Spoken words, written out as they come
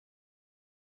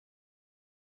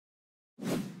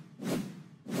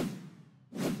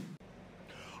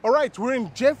All right, we're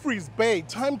in Jeffreys Bay.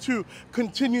 Time to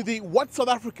continue the What South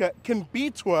Africa Can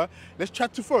Be tour. Let's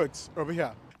chat to folks over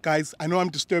here. Guys, I know I'm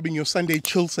disturbing your Sunday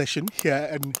chill session here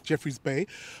in Jeffreys Bay,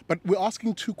 but we're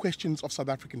asking two questions of South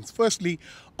Africans. Firstly,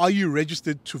 are you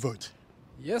registered to vote?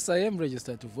 Yes, I am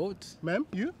registered to vote. Ma'am,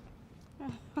 you?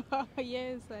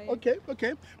 Yes, I am.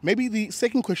 Okay. Maybe the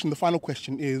second question, the final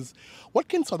question is, what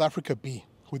can South Africa be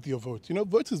with your vote? You know,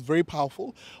 vote is very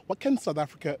powerful. What can South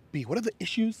Africa be? What are the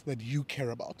issues that you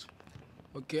care about?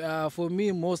 Okay, for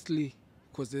me, mostly,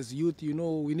 because as youth, you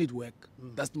know, we need work.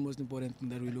 That's the most important thing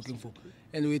that we're looking for.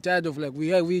 And we're tired of, like,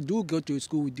 we do go to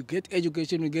school, we do get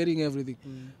education, we're getting everything.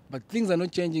 But things are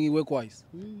not changing work-wise.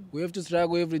 We have to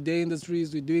struggle every day in the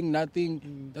streets, we're doing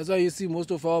nothing. That's why you see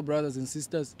most of our brothers and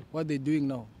sisters, what they're doing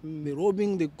now. They're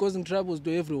robbing, they're causing troubles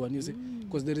to everyone, you see.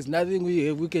 Because there is nothing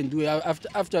we can do.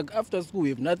 After school, we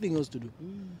have nothing else to do.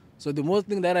 So the most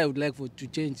thing that I would like to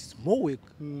change is more work.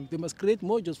 They must create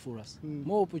more jobs for us,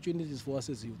 more opportunities for us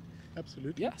as youth.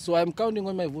 Absolutely. Yeah, so I'm counting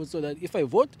on my vote so that if I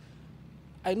vote,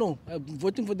 I know I'm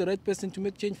voting for the right person to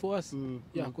make change for us.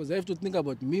 Yeah, because I have to think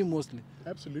about me mostly.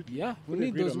 Absolutely. Yeah, we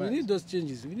need those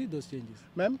changes. We need those changes.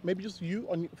 Ma'am, maybe just you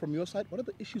from your side, what are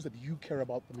the issues that you care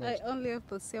about the most? I only have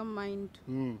the same mind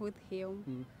with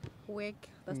him. Work,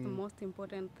 that's the most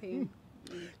important thing.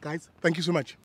 Guys, thank you so much.